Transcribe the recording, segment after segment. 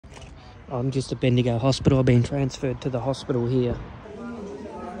I'm just at Bendigo Hospital. I've been transferred to the hospital here.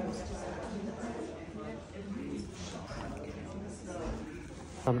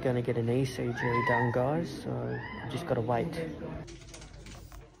 I'm going to get an ECG done, guys, so I've just got to wait.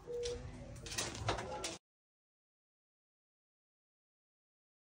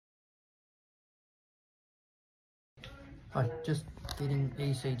 I'm just getting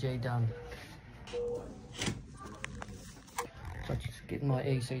ECG done. So just getting my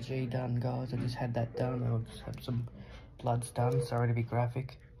ECG done, guys. I just had that done. I'll just have some bloods done. Sorry to be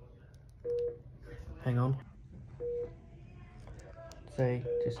graphic. Hang on. See,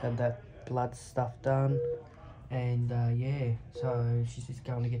 just had that blood stuff done. And yeah, so she's just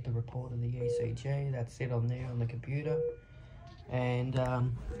going to get the report of the ECG. That's it on there on the computer. And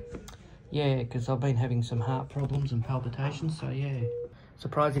yeah, because I've been having some heart problems and palpitations, so yeah.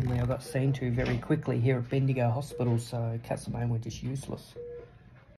 Surprisingly, I got seen to very quickly here at Bendigo Hospital, so Castlemaine were just useless.